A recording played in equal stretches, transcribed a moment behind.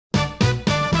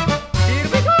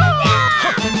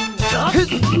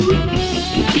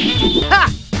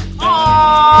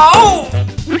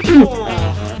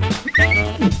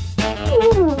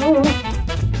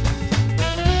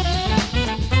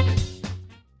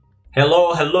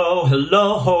Hello, hello,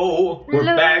 hello. We're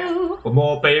Hello. back with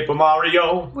more Paper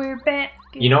Mario. We're back.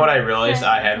 You know what I realized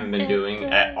I haven't been doing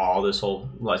at all this whole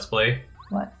Let's Play?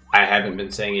 What? I haven't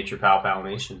been saying it's your pal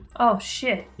Nation. Oh,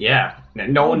 shit. Yeah.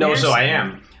 No one knows who I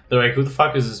Embarrassing. am. They're like, who the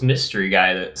fuck is this mystery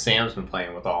guy that Sam's been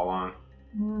playing with all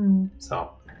along?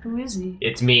 So, Who is he?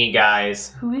 it's me,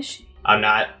 guys. Who is she? I'm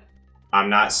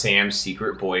not Sam's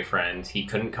secret boyfriend. He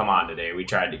couldn't come on today. We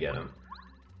tried to get him.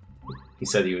 He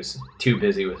said he was too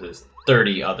busy with his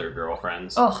 30 other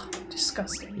girlfriends. Oh,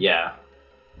 disgusting. Yeah.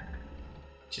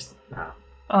 Just, no.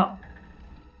 Oh.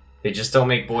 They just don't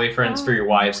make boyfriends for your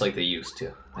wives like they used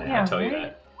to. Yeah, I'll tell you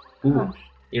right? that. Ooh. Gosh.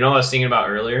 You know what I was thinking about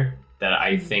earlier? That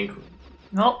I think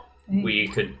Nope. we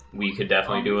could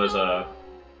definitely do as a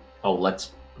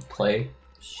let's play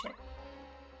Shit.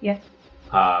 Yeah.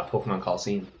 Pokemon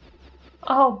Coliseum.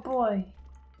 Oh, boy.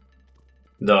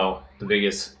 Though the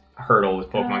biggest hurdle with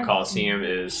Pokemon God. Coliseum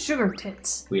is Sugar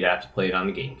tits. we'd have to play it on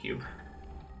the GameCube.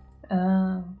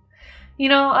 You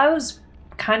know, I was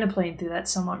kind of playing through that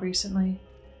somewhat recently.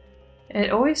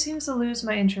 It always seems to lose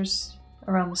my interest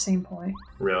around the same point.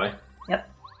 Really? Yep.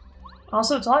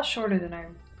 Also, it's a lot shorter than I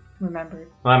remembered.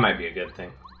 Well, that might be a good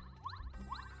thing.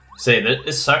 Say that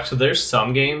it sucks. There's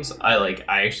some games I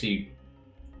actually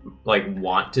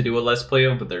want to do a let's play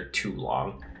of, but they're too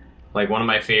long. Like one of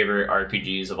my favorite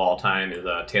RPGs of all time is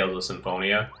Tales of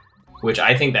Symphonia, which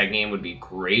I think that game would be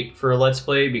great for a let's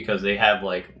play because they have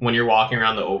when you're walking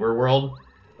around the overworld,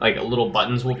 little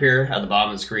buttons will appear at the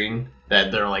bottom of the screen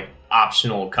that they're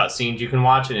optional cutscenes you can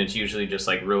watch, and it's usually just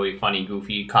really funny,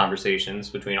 goofy conversations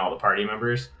between all the party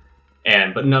members.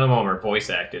 But none of them are voice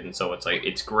acted, and so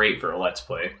it's great for a let's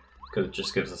play because it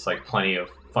just gives us plenty of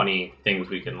funny things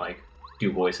we can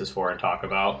do voices for and talk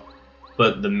about.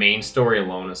 But the main story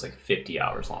alone is 50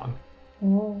 hours long.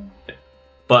 Oh.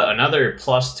 But another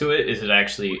plus to it is it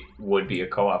actually would be a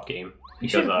co-op game You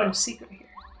should because have put a secret here.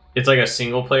 it's a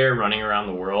single player running around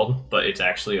the world, but it's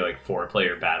actually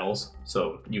 4-player battles.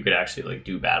 So you could actually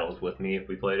do battles with me if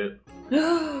we played it.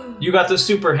 You got the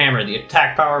Super Hammer. The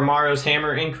attack power of Mario's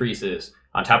hammer increases.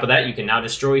 On top of that, you can now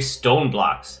destroy stone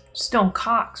blocks. Stone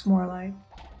cocks, more like.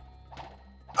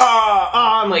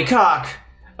 My cock!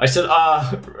 I said,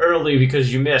 early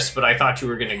because you missed, but I thought you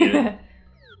were gonna get it.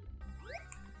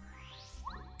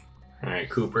 Alright,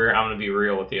 Cooper, I'm gonna be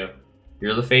real with you.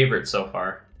 You're the favorite so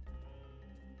far.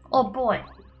 Oh, boy.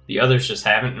 The others just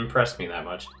haven't impressed me that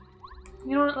much.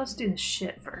 You know what? Let's do the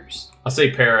shit first. I'll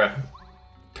say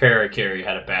Parakarry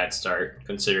had a bad start,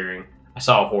 considering I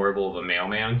saw how horrible of a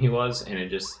mailman he was, and it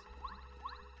just...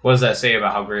 What does that say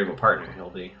about how great of a partner he'll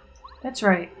be? That's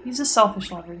right. He's a selfish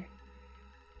lover.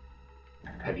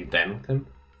 Have you been with him?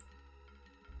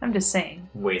 I'm just saying.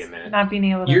 Wait a minute. Not being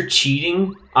able to... You're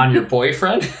cheating on your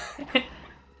boyfriend?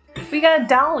 We got a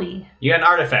dolly. You got an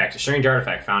artifact, a strange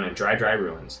artifact found in dry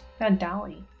ruins. Got a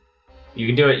dolly. You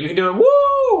can do it, Woo!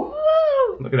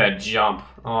 Woo! Look at that jump.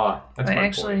 Oh, that's Wait, my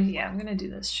actually, boy. yeah, I'm gonna do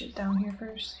this shit down here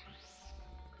first.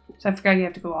 So I forgot you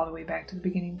have to go all the way back to the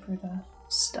beginning for the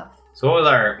stuff. So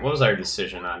what was our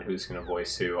decision on who's gonna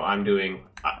voice who? I'm doing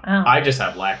I just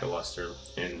have Lackluster,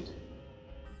 and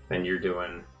then you're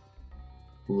doing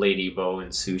Lady Bo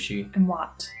and Sushi And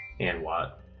what? and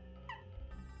Watt.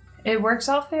 It works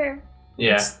out fair.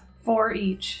 Yeah. It's 4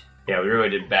 each. Yeah, we really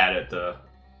did bad at the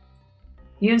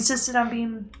You insisted on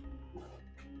being...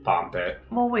 bomb pit.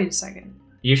 Well, wait a second.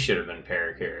 You should have been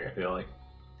Parakarry, I feel like.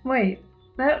 Wait.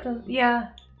 That does... Yeah.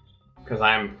 Because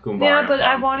I'm Goomba. Yeah, but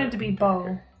I wanted to be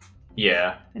Bo.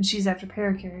 Yeah. And she's after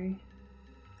Parakarry.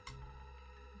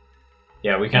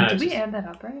 Yeah, we kind of Did we add that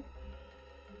up, right?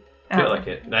 feel like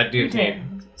it. That gives me...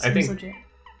 I think- Legit.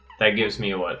 That gives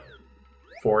me, what,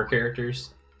 4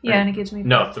 characters? Yeah, and it gives me...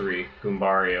 No, 3.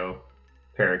 Goombario,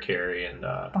 Parakarry, and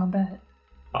Bombette.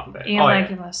 Bombette. And Oh,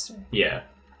 Lackluster. yeah.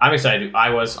 I'm excited. I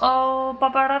was Oh,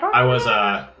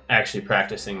 actually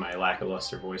practicing my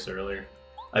Lackluster voice earlier.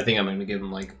 I think I'm going to give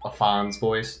him, a Fonz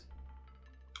voice.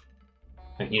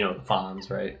 And you know the Fonz,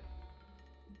 right?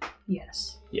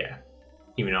 Yes. Yeah.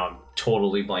 Even though I'm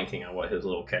totally blanking on what his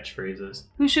little catchphrase is.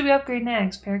 Who should we upgrade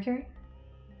next? Parakarry?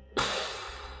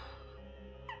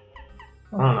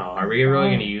 I don't know. Are we really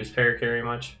going to use Parakarry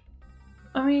much?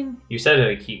 I mean, You said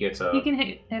that he gets a... he can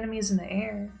hit enemies in the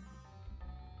air.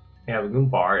 Yeah, but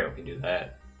Goombario can do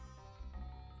that.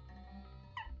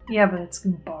 Yeah, but it's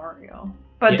Goombario.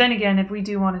 But Yeah. then again, if we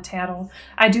do want to tattle...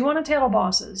 I do want to tattle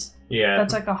bosses. Yeah.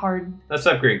 That's a hard... Let's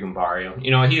upgrade Goombario.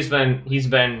 You know, he's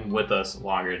been with us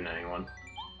longer than anyone.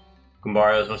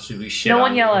 Goombario, as much as we shit on No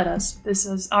one yell you, at us. This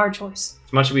is our choice.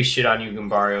 as much as we shit on you,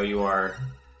 Goombario, you are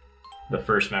the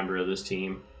first member of this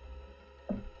team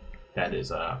that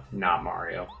is not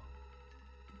Mario.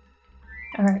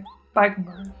 Alright, bye,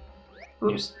 Goombario.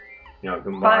 Oops. You know, Bye,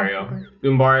 Goombario. Cooper.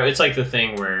 Goombario, it's like the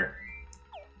thing where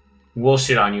we'll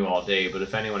shit on you all day, but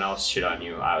if anyone else shit on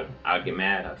you, I would get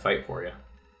mad. I'd fight for you.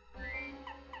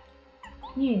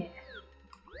 Yeah.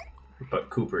 But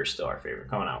Cooper is still our favorite.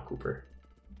 Come on out, Cooper.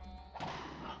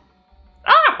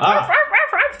 Ah!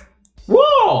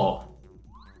 Whoa!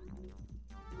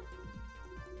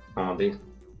 Oh, these.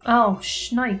 Oh,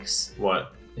 shnikes.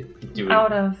 What? Do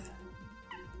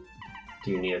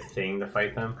you need a thing to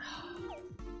fight them?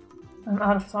 I'm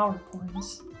out of flower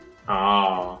coins.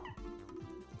 Oh.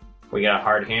 We got a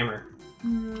hard hammer.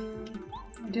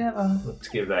 I do have a Let's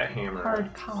give that hammer.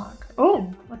 hard cock.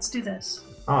 Oh, let's do this.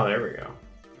 Oh, there we go.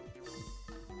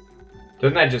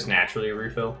 Doesn't that just naturally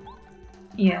refill?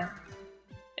 Yeah.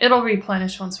 It'll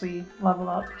replenish once we level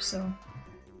up, so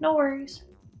no worries.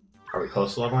 Are we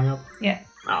close to leveling up? Yeah.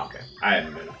 Oh, okay. I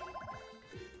haven't been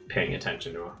paying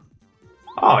attention to it.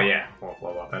 Oh, yeah. We'll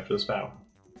level up after this battle.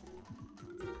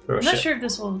 Oh, I'm not sure if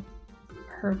this will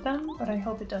hurt them, but I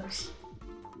hope it does.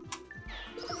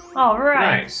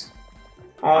 Alright. Nice.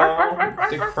 Oh,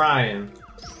 they're crying.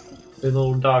 They're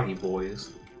little doggy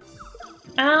boys.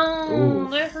 Ow, Ooh.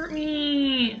 that hurt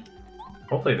me.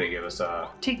 Hopefully they give us a...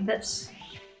 Take this.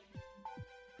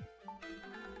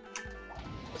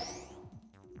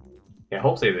 Yeah,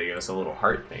 hopefully they give us a little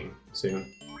heart thing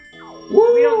soon.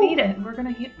 We don't need it. We're gonna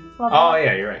level Oh, up.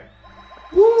 yeah, you're right.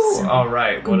 Woo! Silly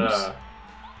Alright, what, goose.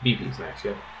 BP's next,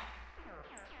 yeah.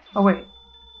 Oh, wait.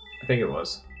 I think it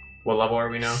was. What level are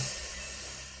we now?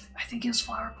 I think it was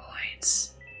flower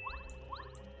points.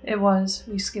 It was.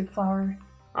 We skipped flower.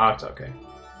 Oh, it's okay.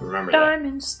 Remember that.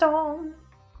 Diamond stone.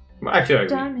 I feel like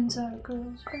Diamonds are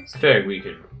girls. I feel like we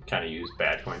could kind of use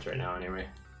badge points right now anyway.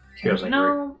 Feels like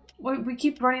no, we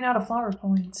keep running out of flower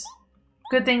points.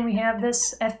 Good thing we have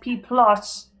this FP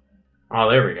plus. Oh,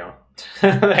 there we go.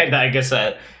 I guess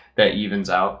that evens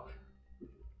out.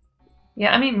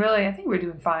 Yeah, I mean, really, I think we're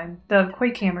doing fine. The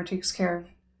Quake Hammer takes care of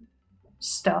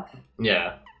stuff.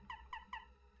 Yeah.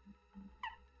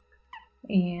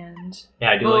 And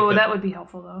Yeah, I do like that would be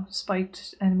helpful though.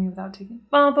 Spiked enemy without taking.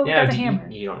 Well, but we got the hammer.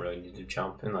 You don't really need to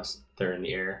jump unless they're in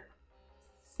the air.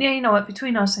 Yeah, you know what?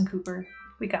 Between us and Cooper,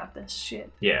 we got this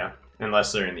shit. Yeah,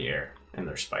 unless they're in the air and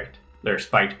they're spiked. They're a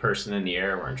spiked person in the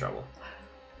air, we're in trouble.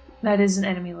 That is an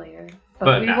enemy layer, but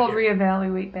But we not will here.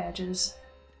 reevaluate badges.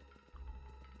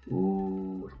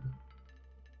 Ooh.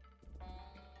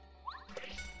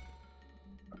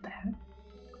 What the heck?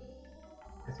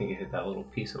 I think you hit that little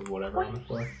piece of whatever on the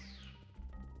floor.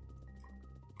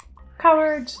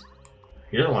 Cowards!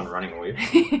 You're the one running away.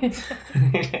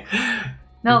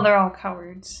 No, they're all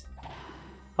cowards.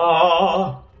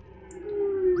 Oh.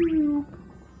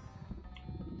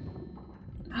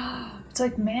 It's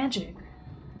like magic.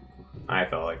 I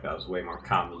felt like that was way more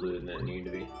convoluted than it needed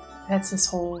to be. That's this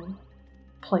whole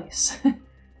place.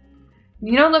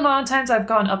 You know the amount of times I've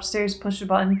gone upstairs, push a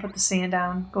button, put the sand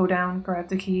down, go down, grab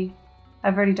the key?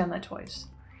 I've already done that twice.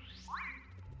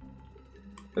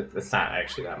 But it's not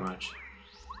actually that much.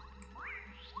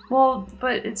 Well,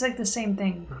 but it's like the same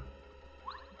thing.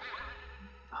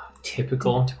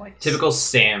 Typical. Twice. Typical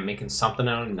Sam making something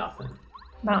out of nothing.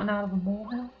 Mountain out of a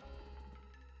molehill?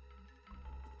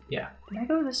 Yeah. Did I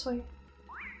go this way?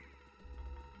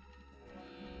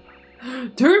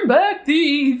 Turn back,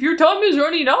 thief! Your time is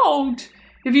running out!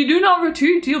 If you do not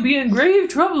retreat, you'll be in grave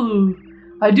trouble!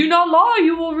 I do not lie,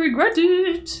 you will regret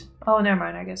it! Oh, never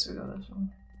mind, I guess we go this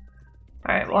one.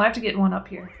 Alright, well I have to get one up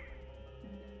here.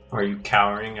 Are you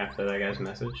cowering after that guy's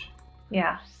message?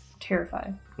 Yeah,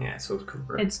 terrified. Yeah, so is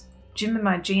Cooper. It's Jim and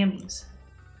my jammies.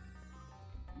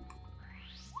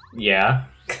 Yeah?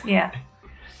 Yeah.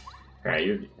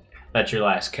 Alright, that's your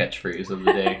last catchphrase of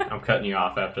the day. I'm cutting you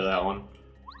off after that one.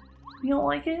 You don't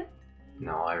like it?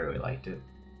 No, I really liked it.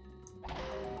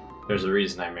 There's a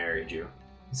reason I married you.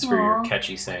 It's for your Aw.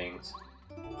 catchy sayings.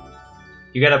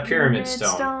 You got a pyramid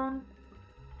stone.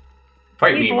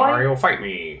 Fight Hey, me, boy. Mario, fight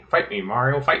me! Fight me,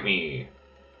 Mario, fight me!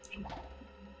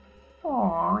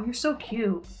 Aw, you're so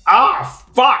cute. Ah,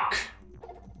 fuck!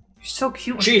 You're so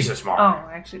cute. Jesus, Oh, Mario.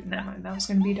 actually, never mind. That was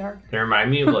gonna be dark. They remind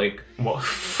me of like, well,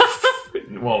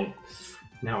 well,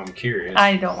 now I'm curious.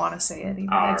 I don't want to say it. Even.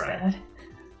 That's Alright. bad.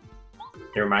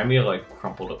 They remind me of like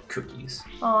crumpled up cookies.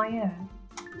 Oh yeah,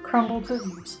 crumble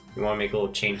cookies. You want to make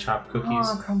little chain chop cookies?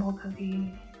 Oh, crumble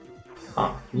cookie.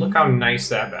 Huh. Look how nice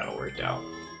that battle worked out.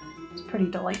 It's pretty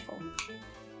delightful.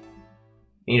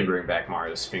 You need to bring back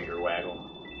Mario's finger waggle.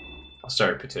 I'll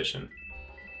start a petition.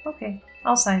 Okay,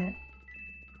 I'll sign it.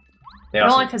 They But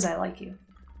also, only because I like you.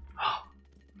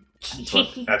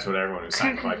 that's what everyone who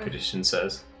signed my petition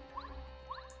says.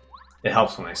 It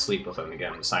helps when I sleep with him to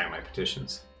get him to sign my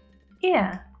petitions.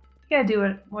 Yeah. You gotta do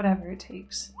it, whatever it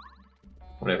takes.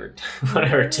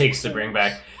 Whatever it takes to bring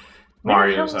back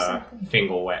Mario's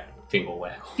Fingle Waggle. Fingle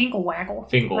Waggle.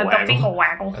 Fingle Let Waggle. the Fingle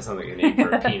Waggle. That's not like a name for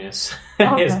a penis.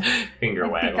 Okay. His Finger I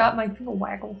Waggle. got my Fingle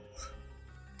Waggle.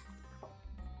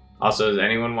 Also, does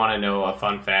anyone want to know a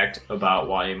fun fact about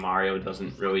why Mario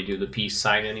doesn't really do the peace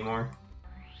sign anymore?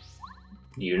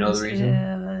 Do you know the reason?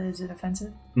 Is it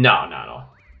offensive? No, not at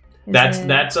all.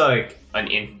 That's like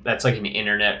an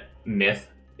internet myth.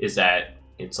 Is that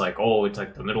it's like, oh, it's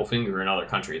like the middle finger in other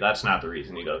country. That's not the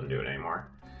reason he doesn't do it anymore.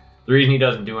 The reason he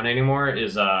doesn't do it anymore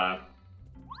is Shigeru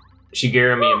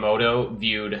Miyamoto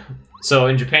viewed. So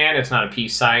in Japan, it's not a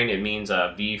peace sign. It means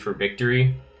a V for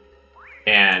victory,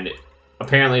 and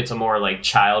apparently it's a more like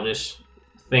childish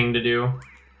thing to do.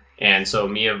 And so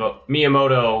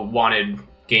Miyamoto wanted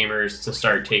gamers to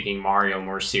start taking Mario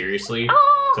more seriously,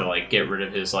 to like get rid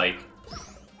of his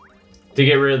to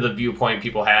get rid of the viewpoint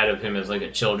people had of him as like a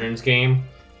children's game.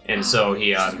 And so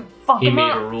he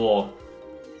made a rule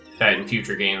that in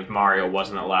future games Mario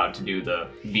wasn't allowed to do the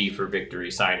V for victory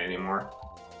sign anymore.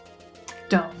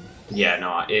 Dumb. Yeah, no,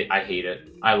 I hate it.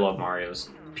 I love Mario's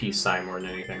peace sign more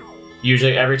than anything.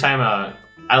 Usually every time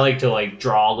I like to like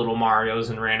draw little Marios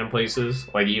in random places.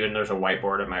 Like even there's a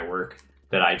whiteboard at my work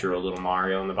that I drew a little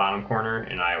Mario in the bottom corner,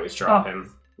 and I always draw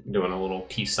him doing a little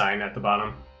peace sign at the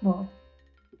bottom. Whoa.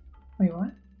 Wait,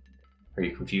 what? Are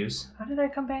you confused? How did I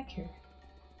come back here?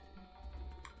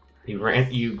 You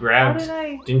grabbed... How did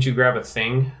I... Didn't you grab a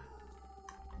thing?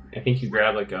 I think you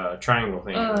grabbed like a triangle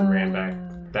thing and ran back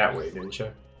that way, didn't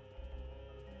you?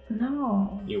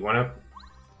 No. You went up?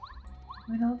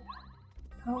 Went up?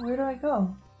 Oh, where do I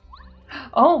go?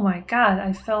 Oh my god,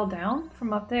 I fell down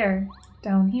from up there,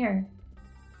 down here.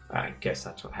 I guess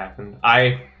that's what happened.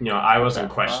 I wasn't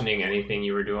questioning anything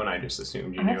you were doing. I just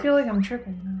assumed you knew. I feel like I'm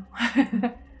tripping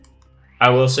now. I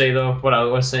will say though, what I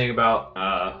was saying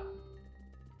about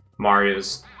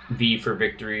Mario's V for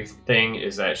victory thing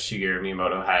is that Shigeru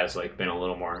Miyamoto has like been a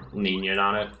little more lenient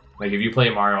on it. Like if you play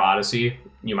Mario Odyssey,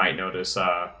 you might notice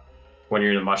when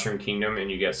you're in the Mushroom Kingdom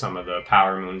and you get some of the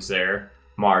power moons there,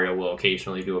 Mario will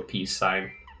occasionally do a peace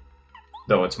sign.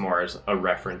 Though it's more as a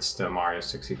reference to Mario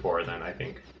 64 than I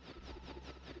think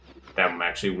them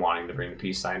actually wanting to bring the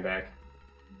peace sign back.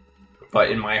 But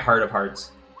in my heart of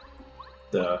hearts,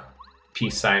 the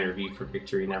peace sign or V for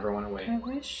victory never went away. I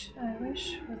wish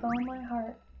with all my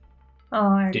heart.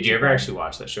 Oh, did you ever actually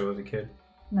watch that show as a kid?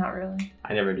 Not really.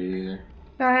 I never did either.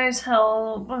 Guys,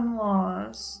 help! I'm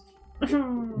lost.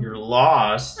 You're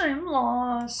lost? I'm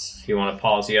lost. Do you want to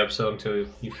pause the episode until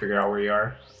you figure out where you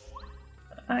are?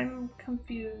 I'm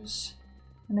confused.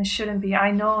 And I shouldn't be.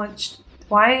 I know it's...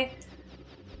 Why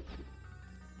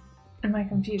am I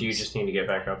confused? Do you just need to get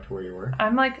back up to where you were?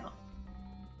 I'm like...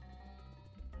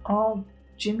 all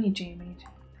Jimmy-jammied.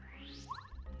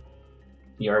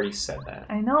 You already said that.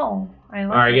 I know.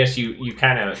 Or I guess you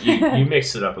kind of... You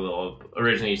mixed it up a little.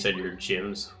 Originally you said your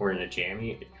gyms were in a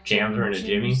jammy. Jams were in a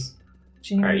jimmy.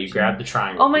 Alright, you grabbed the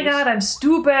triangle. Oh my god, I'm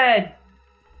stupid!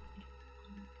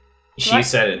 She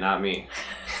said it, not me.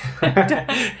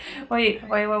 Wait.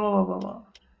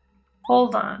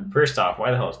 Hold on. First off,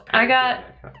 why the hell is I got...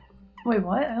 Wait,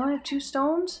 what? I only have 2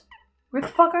 stones? Where the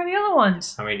fuck are the other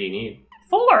ones? How many do you need?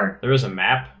 4! There was a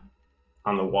map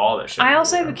on the wall that showed... I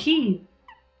also have a key.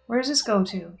 Where does this go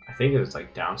to? I think it was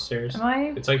like downstairs. Am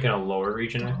I? It's like in a lower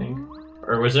region, I think.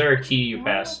 Or was there a key you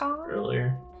passed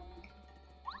earlier?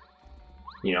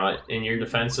 You know, in your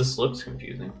defense, this looks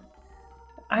confusing.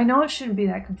 I know it shouldn't be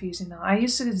that confusing though. I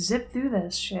used to zip through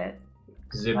this shit.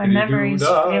 My Zippity memory's doo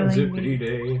dah, failing zippity me.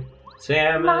 day.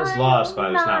 Sam is lost,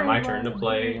 but it's not my turn to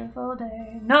play.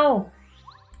 No!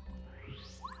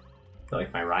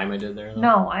 Like my rhyme I did there? Though?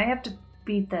 No, I have to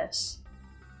beat this.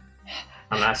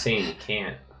 I'm not saying you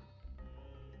can't.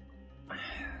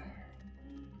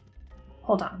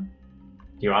 Hold on.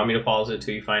 Do you want me to pause it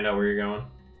till you find out where you're going?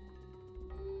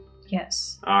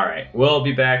 Yes. Alright, we'll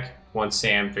be back once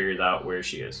Sam figures out where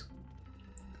she is.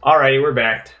 Alrighty, we're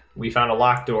back. We found a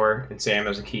locked door and Sam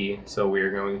has a key, so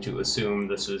we're going to assume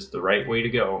this is the right way to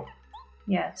go.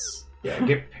 Yes. Yeah,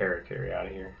 get Parakarry out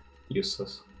of here.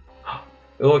 Useless.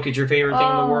 Look at your favorite thing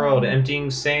in the world, emptying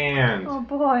sand. Oh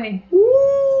boy.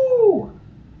 Woo!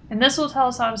 And this will tell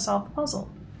us how to solve the puzzle.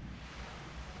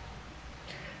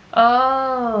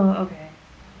 Oh, okay.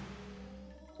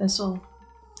 This will...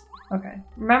 Okay.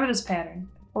 Remember this pattern.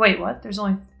 Oh, wait, what? There's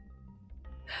only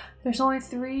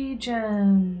 3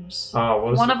 gems. Oh, what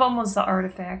was One of them was the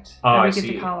artifact Oh, that we I get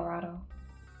see. to Colorado.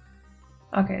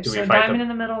 Okay, Do we so fight diamond the- in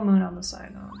the middle, moon on the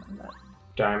side. No, I don't know that.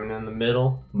 Diamond in the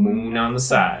middle, moon on the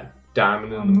side.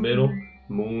 Diamond in the middle,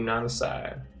 moon on the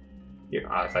side. Yeah,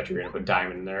 I thought you were gonna put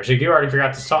diamond in there. I said, you already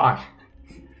forgot the song.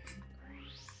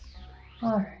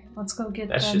 Alright, let's go get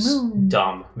That's the just moon.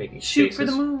 dumb. Making Shoot spaces, for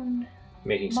the moon.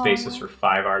 making spaces for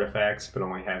 5 artifacts, but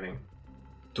only having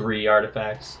 3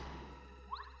 artifacts.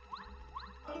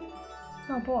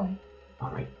 Oh boy. Oh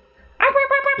my.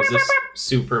 Is this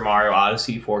Super Mario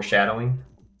Odyssey foreshadowing?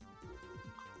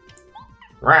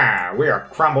 Rah, we are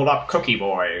crumbled up cookie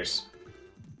boys.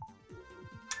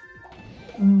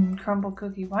 Crumble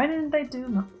cookie. Why didn't they do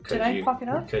no? Did I fuck it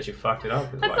up? Because you fucked it up.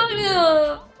 I fucked it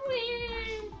up.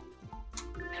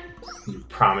 You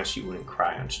promised you wouldn't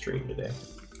cry on stream today.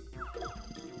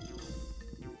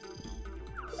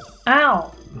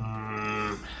 Ow.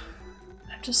 I'm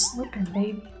just slipping,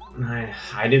 baby.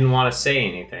 I didn't want to say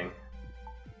anything.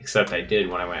 Except I did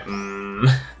when I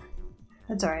went,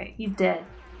 That's alright. He's dead.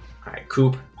 Alright,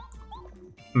 Coop.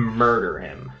 Murder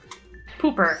him.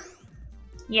 Pooper.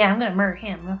 Yeah, I'm gonna murder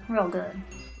him real good.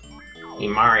 Hey,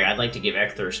 Mario, I'd like to give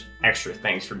extra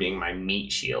thanks for being my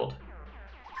meat shield.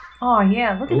 Oh,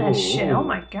 yeah, look at that shit. Oh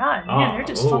my god. Man, they're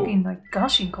just fucking, like,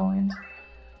 gushing coins.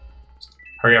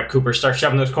 Hurry up, Cooper. Start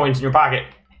shoving those coins in your pocket.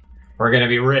 We're gonna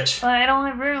be rich. But I don't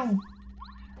have room.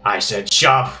 I said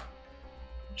shove.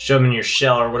 Shove them in your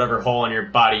shell or whatever hole in your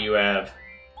body you have.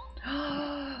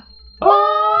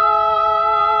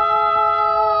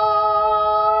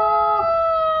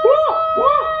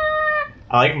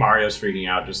 I like Mario's freaking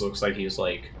out. Just looks like he's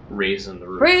like raising the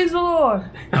roof. Praise the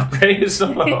Lord. Praise the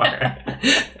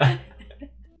Lord.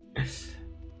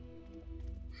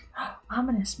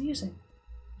 Ominous music.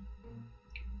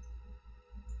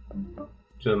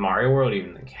 Does Mario World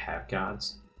even like have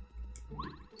gods?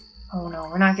 Oh no,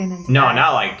 we're not getting into No, that.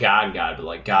 not like God, but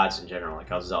like gods in general. Like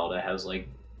how Zelda has like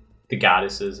the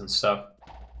goddesses and stuff.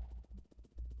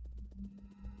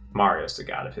 Mario's the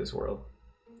god of his world.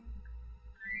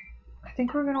 I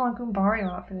think we're gonna want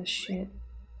Goombario out for this shit.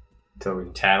 So we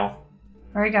can tattle.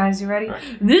 Alright guys, you ready? Right.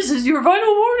 This is your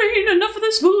final warning! Enough of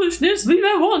this foolishness! Leave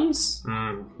at once!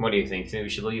 What do you think? Think we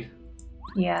should leave?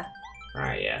 Yeah.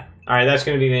 Alright, yeah. Alright, that's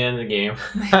gonna be the end of the game.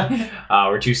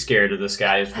 We're too scared of this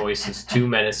guy. His voice is too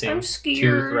menacing. I'm scared.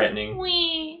 Too threatening.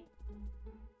 Wee.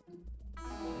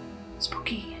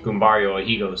 Spooky. Goombario,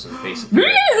 he goes in the face of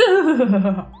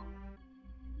fear.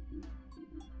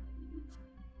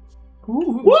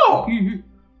 Ooh, Whoa!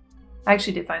 I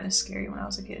actually did find this scary when I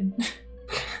was a kid.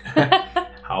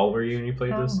 How old were you when you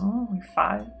played this? Oh, like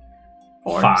 5.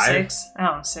 4, 5? 6. I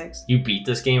don't know, 6. You beat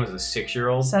this game as a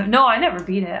 6-year-old? 7. No, I never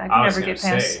beat it. I could was never gonna get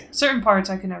past say. certain parts.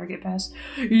 I could never get past.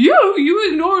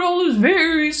 You ignored all those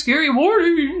very scary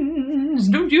warnings.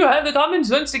 Don't you have the common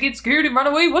sense to get scared and run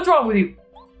away? What's wrong with you?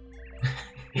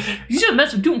 You shouldn't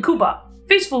mess with Toon Koopa,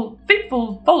 faithful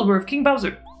follower of King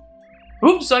Bowser.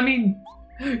 Oops, I mean,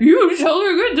 you shall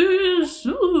regret this.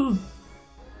 Ooh.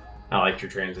 I liked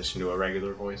your transition to a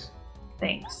regular voice.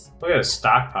 Thanks. Look at the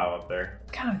stockpile up there.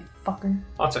 God, you fucker.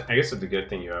 Well, I guess it's a good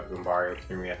thing you have Goombario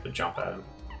because we have to jump at him.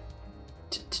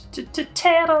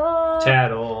 Tattle.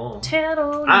 Tattle.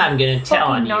 Tattle. I'm gonna tell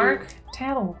on you. Narc.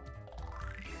 Tattle.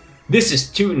 This is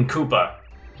Toon Koopa.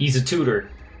 He's a tutor.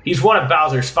 He's one of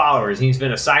Bowser's followers, and he's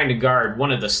been assigned to guard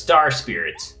one of the Star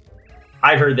Spirits.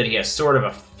 I've heard that he has sort of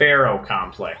a Pharaoh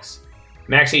complex.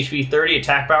 Max HP 30,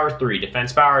 attack power 3,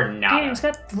 defense power nada. Damn, he's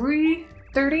got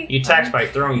 330. He attacks by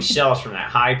throwing shells from that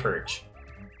high perch.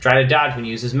 Try to dodge when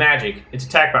he uses magic. Its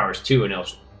attack power is 2, and it'll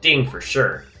sting for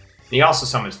sure. And he also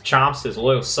summons Chomps as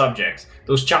loyal subjects.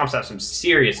 Those Chomps have some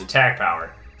serious attack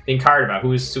power. Think hard about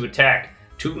who is to attack,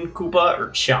 Toon Koopa or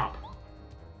Chomp.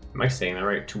 Am I saying that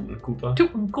right? Tootin' Koopa?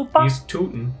 Tootin' Koopa. He's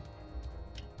tootin'.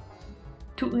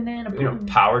 Tootin' and a You know, pootin'.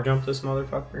 power jump this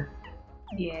motherfucker?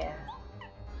 Yeah.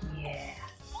 Yeah.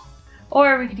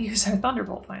 Or we could use our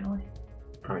Thunderbolt finally.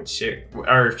 I mean, shit.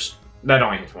 Or, that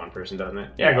only hits one person, doesn't it?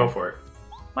 Yeah, go for it.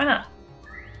 Why not?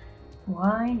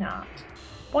 Why not?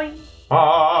 Boing.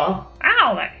 Ah!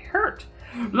 Ow, that hurt.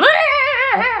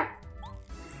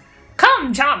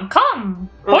 Come, Chomp, come!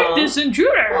 Fight this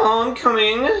intruder! Oh, I'm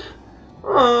coming.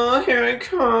 Oh, here I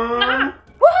come.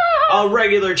 A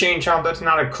regular chain chomp, that's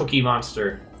not a cookie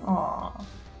monster. Aw.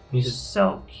 He's just...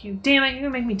 So cute. Damn it, you're gonna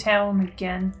make me tattle him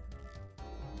again.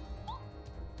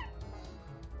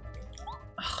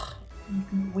 Ugh, I'm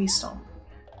gonna waste them.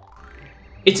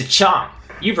 It's a chomp.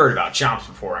 You've heard about chomps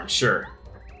before, I'm sure.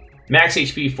 Max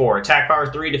HP 4, attack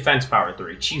power 3, defense power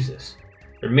 3. Jesus.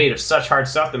 They're made of such hard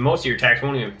stuff that most of your attacks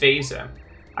won't even phase them.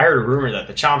 I heard a rumor that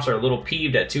the chomps are a little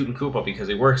peeved at Toot and Koopa because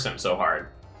he works them so hard.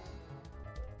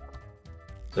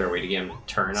 Is there a way to get him to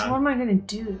turn So on what him? am I gonna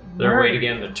do? Is there a way to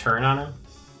get him to turn on him?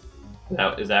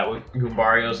 Is that what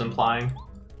Goombario's implying?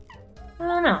 I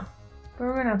don't know.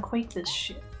 We're gonna quake this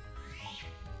shit.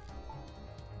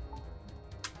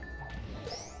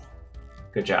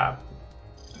 Good job.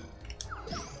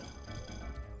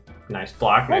 Nice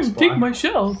block, nice block. Take my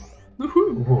shell.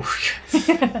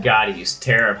 Woohoo! God, he's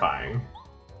terrifying.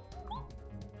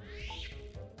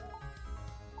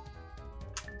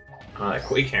 Oh, that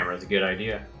quake hammer is a good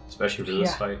idea, especially for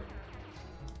this fight.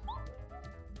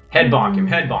 Head bonk him,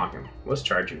 head bonk him. Let's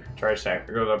charge you. Charge attack.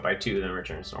 It goes up by 2, then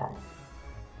returns to normal.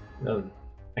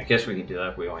 I guess we can do that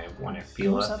if we only have 1 FP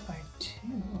Goes left. up by 2.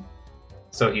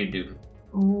 So he'd do.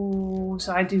 Ooh,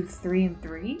 so I do 3 and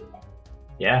 3?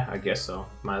 Yeah, I guess so.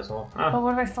 Might as well. Huh. But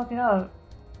what if I fuck it up?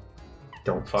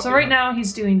 Don't fuck it So right up. now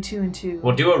he's doing 2 and 2.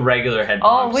 We'll do a regular head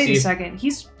bonk. Oh, wait a second.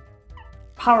 He's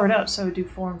powered up, so do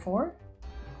 4 and 4?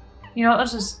 You know,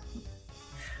 let's just...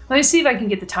 Let me see if I can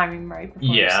get the timing right.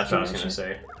 Yeah, that's what I was going to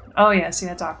say. Oh, yeah, see,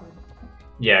 that's awkward.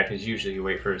 Yeah, because usually you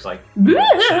wait for his, like...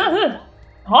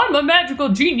 I'm a magical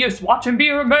genius. Watch and be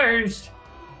amazed.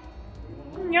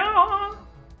 Yeah.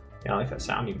 Yeah, I like that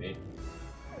sound you made.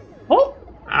 Oh!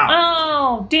 Ow.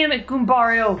 Oh, damn it,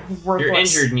 Goombario. Worthless. You're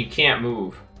injured and you can't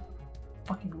move.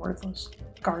 Fucking worthless.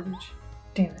 Garbage.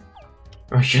 Damn it.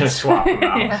 We're gonna swap them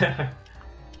out. Yeah.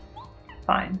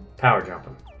 Fine. Power jump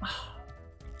him.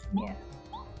 Yeah.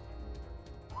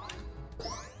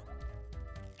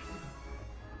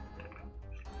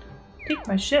 Take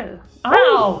my shit.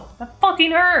 Ow! That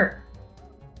fucking hurt!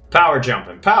 Power jump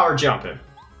him. Power jump him.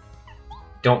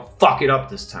 Don't fuck it up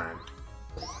this time.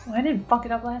 Well, I didn't fuck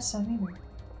it up last time either.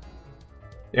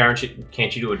 Yeah, aren't you?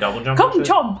 Can't you do a double jump? Come with it?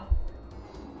 jump!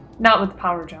 Not with the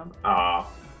power jump. Aw.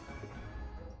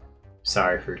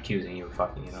 Sorry for accusing you of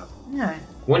fucking it up. Yeah.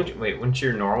 Wouldn't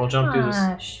your normal jump do this?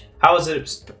 Gosh. How is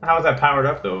that powered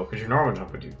up though? Because your normal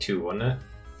jump would do 2, wouldn't it?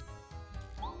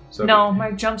 So No,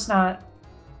 my jump's not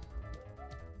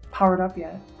powered up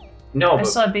yet. No, I but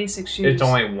still have basic shoes. it's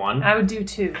only 1. I would do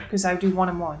 2, because I would do 1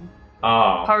 and 1.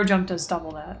 Oh. Power jump does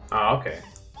double that. Oh, okay.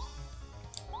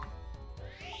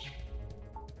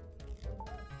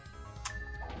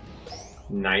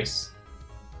 Nice.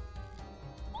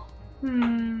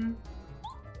 You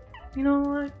know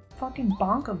what? Fucking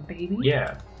bonk 'em, baby.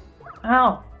 Yeah.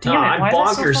 Ow. Damn No, it. I'm Why is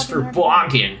that so bonkers fucking for hard?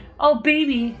 bonking. Oh,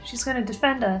 baby. She's gonna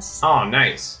defend us. Oh,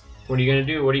 nice. What are you gonna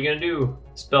do? What are you gonna do?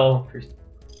 Spell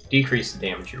decrease the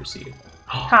damage you receive.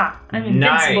 Ha! I'm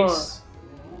invincible. Nice.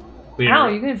 Ow,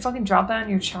 you gonna fucking drop that on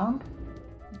your chomp?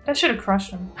 That should have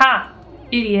crushed him. Ha!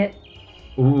 Idiot.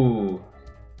 Ooh.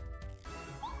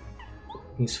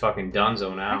 He's fucking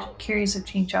donezo I'm now. actually curious if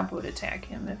Chain Chomp would attack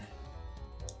him.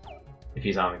 If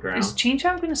he's on the ground. Is Chain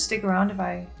Chomp gonna stick around if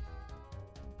I...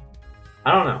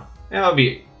 I don't know. That'll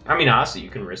be... I mean, honestly, you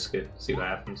can risk it. See what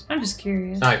happens. I'm just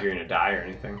curious. It's not like you're gonna die or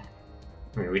anything.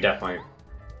 I mean, we definitely...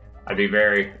 I'd be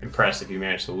very impressed if you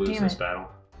managed to lose Damn this it. battle.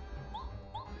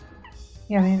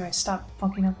 Yeah, maybe I stop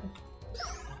fucking up the...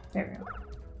 There we go.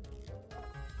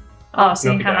 Oh, see?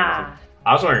 Nope, he died Haha. with it.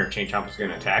 I was wondering if Chain Chomp was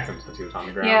gonna attack him since he was on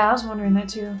the ground. Yeah, I was wondering that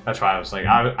too. That's why I was like,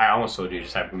 I almost told you to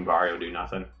just have Goombario do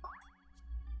nothing.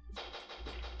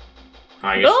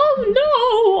 I guess... Oh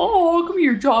no! Oh, come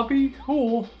here, Choppy.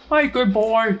 Oh, hi, good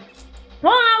boy.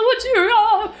 What's your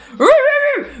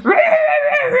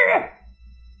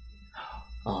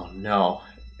Oh no.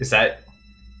 Is that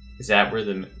where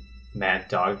the mad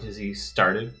dog disease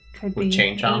started? Could With be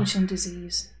Chain Chomp? ancient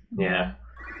disease. Yeah.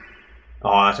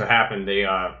 Oh, that's what happened. They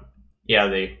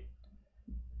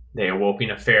awoke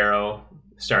in a pharaoh,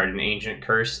 started an ancient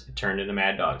curse, it turned into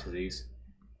mad dog disease.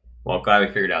 Well, glad we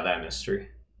figured out that mystery.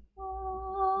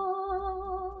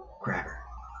 Grab her.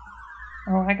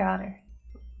 Oh, I got her.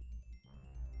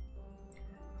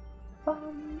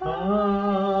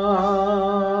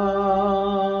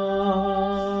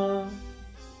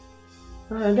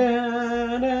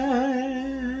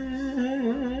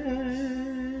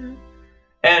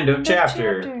 End of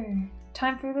chapter.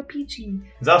 Time for the Peachy.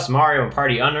 Thus, Mario and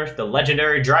party unearthed the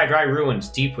legendary Dry ruins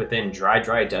deep within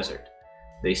Dry Desert.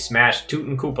 They smashed Toot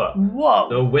and Koopa, Whoa!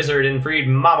 the wizard, and freed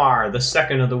Mamar, the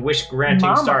second of the wish-granting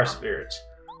Mama. star spirits.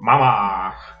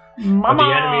 Mama! But the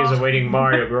enemies awaiting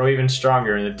Mario grow even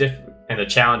stronger, and the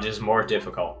challenges more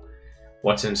difficult.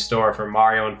 What's in store for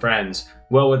Mario and friends?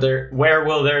 Where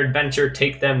will their adventure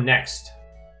take them next?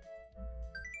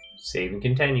 Save and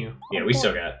continue. Yeah, we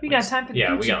still got... We got time for the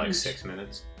Yeah, we Peachy got like Peach. 6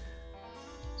 minutes.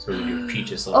 So we do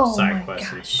Peach's little Oh side my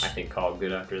quest, gosh. and I think call it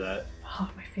good after that. Oh,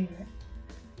 my favorite.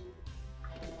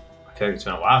 I feel like it's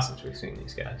been a while since we've seen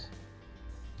these guys.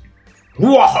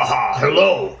 Wahaha!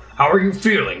 Hello! How are you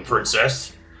feeling,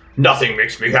 princess? Nothing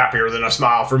makes me happier than a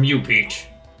smile from you, Peach.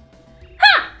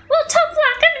 Ha! Well, Tom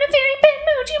Flock, I'm in a very bad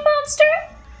mood, you monster!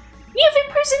 You've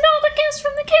imprisoned all the guests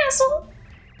from the castle.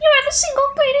 You are the single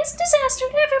greatest disaster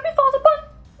to ever befall the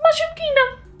Mushroom Kingdom.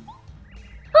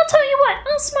 I'll tell you what,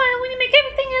 I'll smile when you make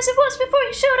everything as it was before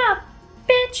you showed up,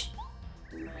 bitch.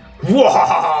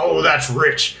 Whoa, that's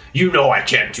rich. You know I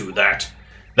can't do that.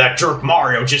 That jerk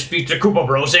Mario just beat the Koopa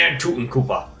Bros and Tootin'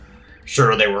 Koopa.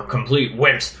 Sure, they were complete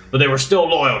wimps, but they were still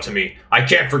loyal to me. I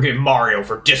can't forgive Mario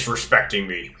for disrespecting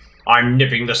me. I'm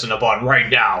nipping this in the bud right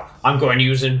now. I'm going to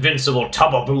use Invincible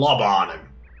Tubba Blubba on him.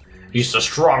 He's the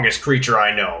strongest creature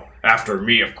I know. After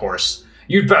me, of course.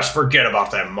 You'd best forget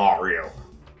about that Mario.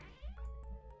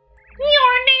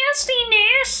 Your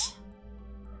nastiness.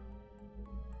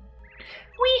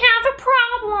 We have a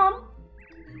problem.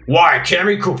 Why,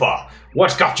 Cammy Koopa?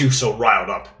 What's got you so riled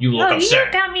up? You look upset.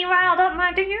 You got me riled up,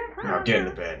 my dear. Now get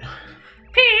into bed.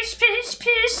 Piss, piss,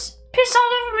 piss. Piss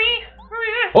all over me.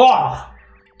 Oh!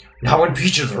 Now when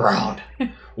Peach is around.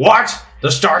 What? The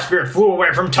Star Spirit flew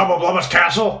away from Tubba Blubba's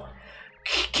castle?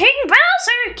 King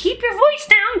Bowser, keep your voice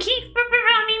down.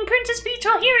 Princess Peach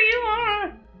will hear you.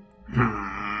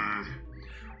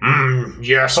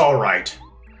 Yes, alright.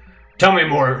 Tell me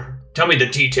more. Tell me the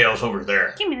details over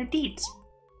there. Give me the deets,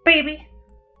 baby.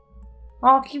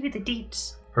 I'll give you the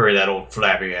deets. Hurry that old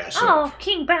flabby ass up. Oh,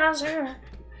 King Bowser.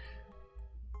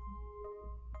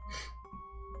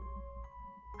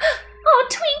 Oh,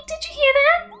 Twink, did you hear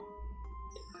that?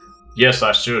 Yes,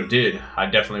 I sure did. I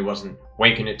definitely wasn't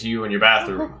wanking it to you in your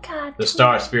bathroom. Oh, God. The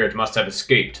Star Spirit must have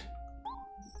escaped.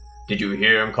 Did you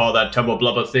hear him call that Tubba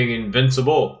Blubba thing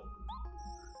invincible?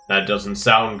 That doesn't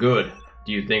sound good.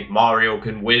 Do you think Mario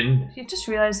can win? You just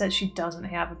realized that she doesn't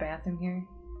have a bathroom here.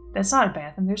 That's not a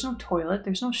bathroom. There's no toilet.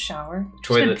 There's no shower.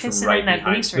 Toilet's right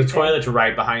behind. The toilet's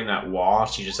right behind that wall.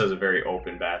 She just has a very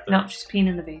open bathroom. No, she's peeing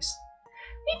in the vase.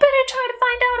 We better try to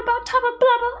find out about Tubba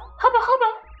Blubba, Hubba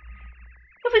Hubba.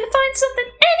 If we can find something,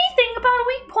 anything about a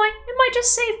weak point, it might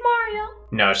just save Mario.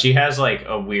 No, she has like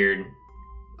a weird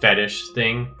fetish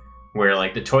thing where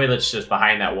like the toilet's just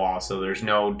behind that wall, so there's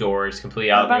no door. It's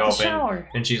completely out in the open. Shower?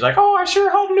 And she's like, "Oh, I sure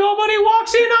hope nobody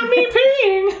walks in on me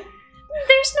peeing."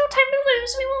 There's no time to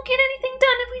lose. We won't get anything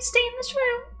done if we stay in this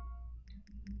room.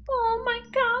 Oh my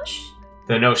gosh.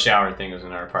 The no shower thing is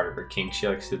another part of her kink. She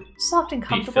likes to soft and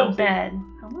comfortable bed.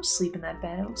 I want to sleep in that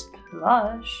bed. It looks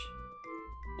plush.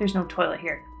 There's no toilet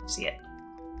here. See it?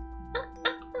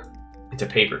 It's a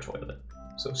paper toilet,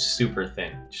 so super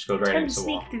thin. Just goes right into the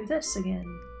wall. Time to sneak through this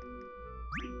again.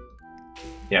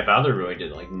 Yeah, Bowser really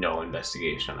did like no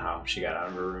investigation on how she got out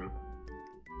of her room.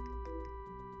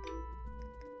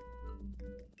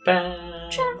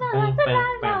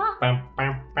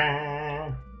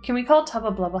 Can we call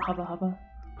Tubba Blubba Hubba Hubba?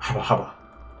 Hubba Hubba.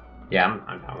 Yeah,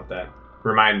 I'm down with that.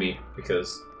 Remind me,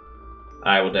 because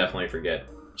I will definitely forget.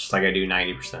 Just like I do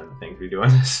 90% of the things we do on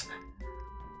this.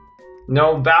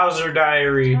 No Bowser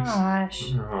Diary!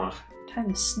 Gosh. Oh. Time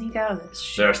to sneak out of this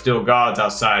shit. There are still guards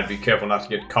outside. Be careful not to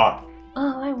get caught.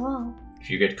 Oh, I won't. If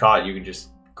you get caught, you can just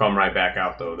come right back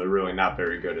out, though. They're really not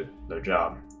very good at their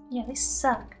job. Yeah, they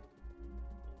suck.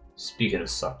 Speaking of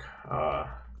suck,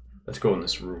 let's go in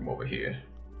this room over here.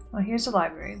 Oh, here's the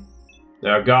library.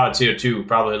 There are guards here, too.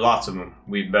 Probably lots of them.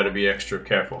 We'd better be extra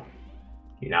careful.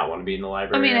 You not want to be in the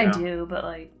library I mean, right I now? do, but,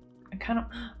 like, I kind of...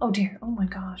 Oh, dear. Oh, my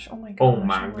gosh. Oh, my gosh. Oh,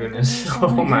 my goodness.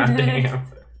 Oh, my damn.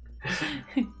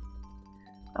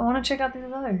 I want to check out these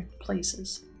other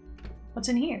places. What's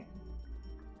in here?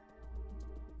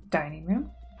 Dining room.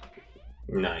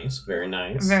 Nice. Very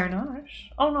nice. Very nice.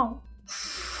 Oh, no.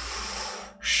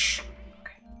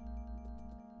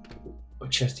 Oh,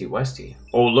 chesty westy.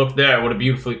 Oh, look there. What a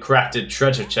beautifully crafted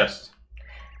treasure chest.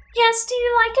 Yes, do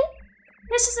you like it?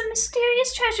 This is a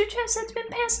mysterious treasure chest that's been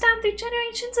passed down through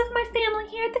generations of my family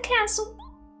here at the castle.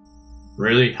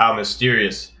 Really? How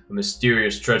mysterious? A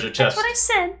mysterious treasure chest? That's what I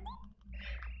said.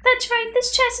 That's right,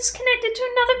 this chest is connected to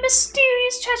another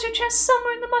mysterious treasure chest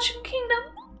somewhere in the Mushroom Kingdom.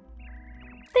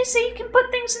 They say you can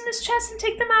put things in this chest and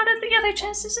take them out of the other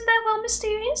chest. Isn't that well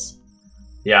mysterious?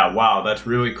 Yeah, wow, that's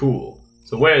really cool.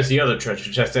 So where's the other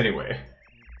treasure chest anyway?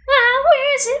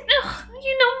 Where is it? Ugh,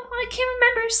 you know, I can't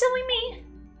remember, silly me.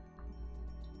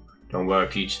 Don't worry,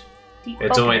 Peach. Deep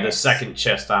It's only the focus. second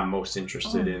chest I'm most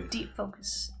interested in. Deep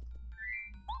focus.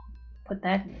 Put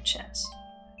that in the chest.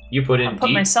 You put in I'll put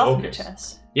deep myself focus. in the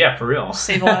chest. Yeah, for real.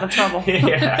 Save a lot of trouble.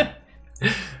 Yeah.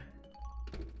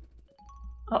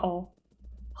 Uh-oh.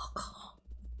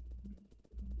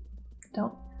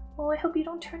 Don't. Oh, I hope you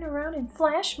don't turn around and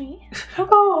flash me.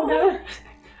 Oh, no.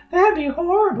 That'd be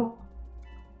horrible.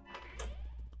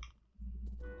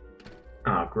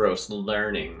 Ah, gross.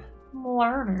 Learning.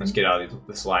 Learner. Let's get out of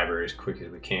this library as quick as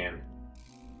we can.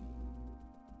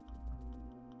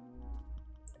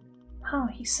 Oh,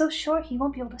 he's so short he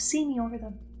won't be able to see me over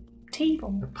the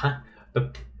table.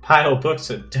 The pile of books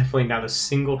that definitely not a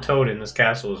single toad in this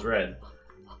castle is read.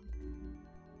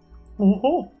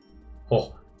 Oh,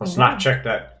 Oh, let's not check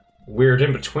that weird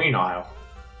in-between aisle.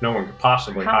 No one could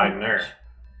possibly hide in there.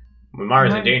 When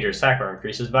Mara's in danger, Sakura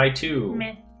increases by 2.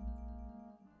 Meh.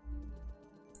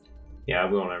 Yeah,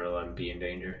 we won't ever let him be in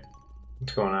danger.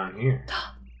 What's going on here?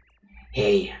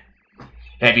 Hey,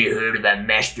 have you heard about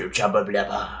Master Chubba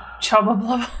Blubba? Chubba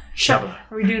Blubba. Chubba.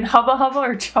 Are we doing Hubba Hubba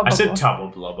or Chubba? I said Blubba?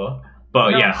 Chubba Blubba,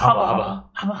 but No, yeah, Hubba Hubba.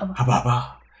 Hubba Hubba. Hubba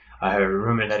Hubba. I heard a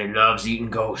rumor that he loves eating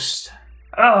ghosts.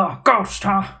 Oh, ghost,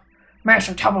 huh?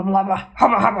 Master Chubba Blubba.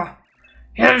 Hubba Hubba.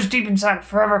 He lives deep inside of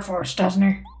Forever Forest, doesn't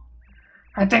he?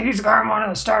 I think he's guarding one of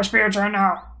the star spirits right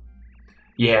now.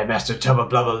 Yeah, Master Chubba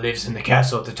Blubba lives in the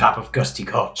castle at the top of Gusty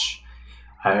Gulch.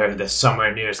 I heard that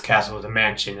somewhere near his castle is a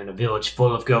mansion and a village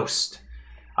full of ghosts.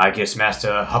 I guess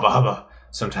Master Hubba Hubba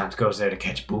sometimes goes there to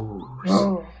catch booze.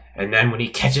 Oh. And then when he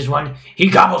catches one, he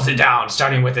gobbles it down,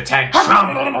 starting with the tag.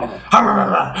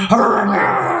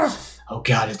 Oh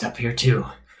god, it's up here too.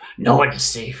 No one is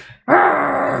safe.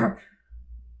 Oh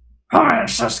man,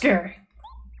 it's so scary.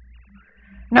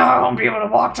 Now I won't be able to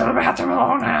walk to the bathroom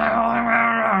alone.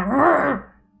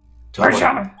 Where's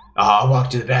Yummy? I'll walk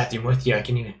to the bathroom with you. I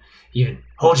can even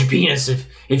hold your penis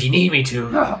if you need me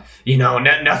to. You know,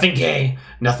 nothing gay,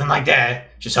 nothing like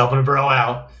that. Just helping a bro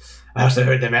out. I also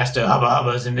heard that Master Hubba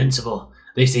Hubba is invincible.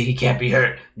 They say he can't be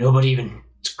hurt. Nobody even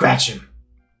scratch him.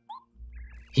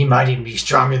 He might even be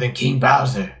stronger than King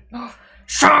Bowser.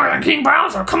 Stronger than King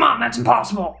Bowser? Come on, that's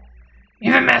impossible.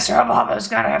 Even Master Hubba Hubba's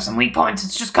gotta have some weak points.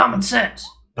 It's just common sense.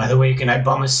 By the way, can I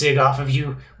bum a cig off of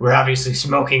you? We're obviously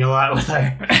smoking a lot with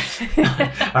our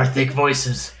our thick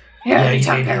voices. Yeah, you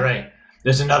may be right.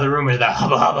 There's another rumor that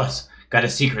Hubba Hubba's got a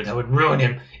secret that would ruin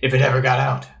him if it ever got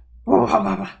out. Oh, Hubba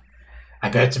Hubba. I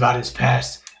bet it's about his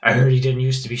past. I heard he didn't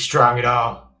used to be strong at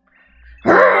all.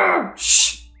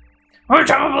 Shh! What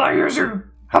time will I use you?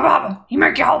 Hubba Hubba, you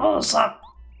make you all this up.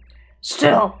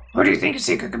 Still, what do you think his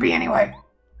secret could be anyway?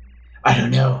 I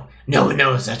don't know. No one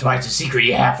knows. That's why it's a secret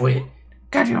you have with.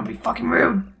 God, you don't be fucking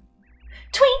rude.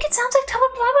 Twink, it sounds like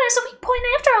Hubba Blubba is a weak point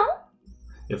after all.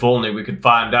 If only we could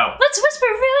find out. Let's whisper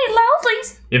really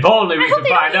loudly. If only we I hope could they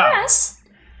don't find hear out. us.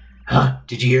 Huh?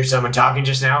 Did you hear someone talking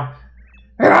just now?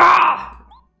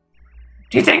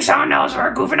 Do you think someone knows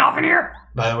we're goofing off in here?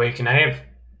 By the way, can I have...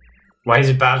 Why is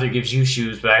it Bowser gives you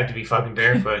shoes, but I have to be fucking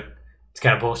barefoot? It's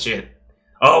kind of bullshit.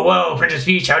 Oh, whoa, Princess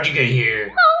Peach, how'd you get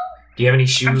here? Do you have any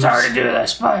shoes? I'm sorry to do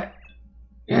this, but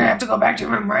you're gonna have to go back to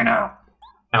your room right now.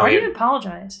 I Why do only, you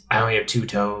apologize? I only have 2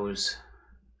 toes.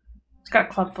 It's got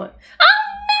clubfoot.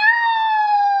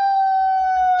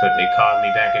 That's what they called me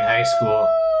back in high school.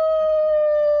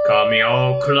 Called me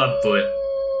old clubfoot.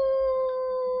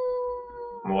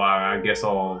 Well, I guess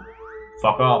I'll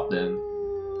fuck off then.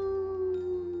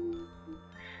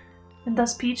 And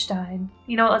thus Peach died.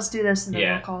 You know what, let's do this and then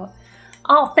Yeah. we'll call it.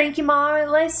 Oh, thank you, Ma.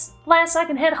 At last I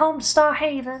can head home to Star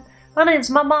Haven. My name's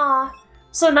Mama.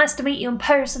 So nice to meet you in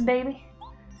person, baby.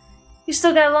 You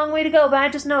still got a long way to go, but I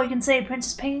just know you can save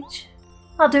Princess Peach.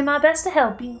 I'll do my best to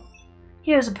help you.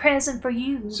 Here's a present for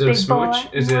you, Is it a big smooch? boy.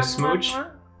 Is it a Mwah, mwah, smooch?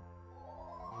 mwah.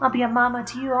 I'll be a mama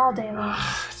to you all day long.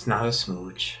 It's not a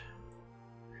smooch.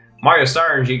 Mario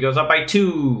Star Energy goes up by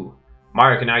 2.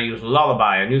 Mario can now use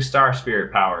Lullaby, a new Star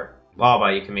Spirit power.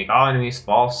 Lullaby, you can make all enemies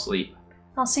fall asleep.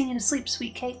 I'll sing you to sleep,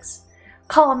 sweet cakes.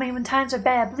 Call on me when times are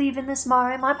bad. Believe in this,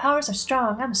 Mario. My powers are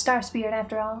strong. I'm a star spirit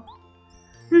after all.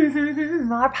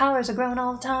 Our powers are growing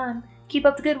all the time. Keep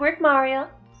up the good work, Mario.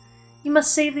 You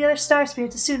must save the other star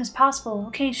spirits as soon as possible,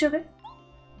 okay, sugar?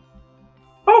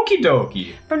 Okie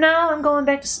dokie. From now, I'm going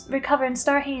back to recover in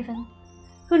Star Haven.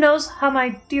 Who knows how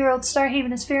my dear old Star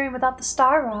Haven is faring without the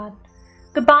Star Rod.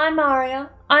 Goodbye, Mario.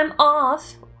 I'm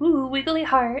off. Ooh, wiggly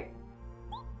heart.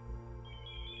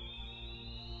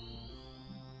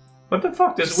 What the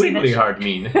fuck does See that Wiggly shit? Heart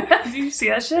mean? Did you see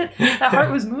that shit? That heart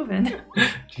was moving. Did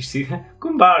you see that?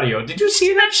 Gumbario, did you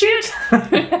see that shit?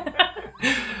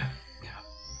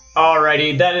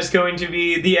 Alrighty, that is going to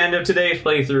be the end of today's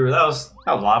playthrough. That was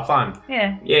a lot of fun.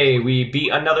 Yeah. Yay, we beat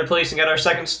another place and got our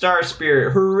second Star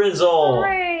Spirit. Hurrizzle!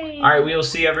 Hooray! Alright, we will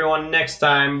see everyone next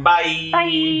time. Bye!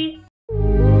 Bye!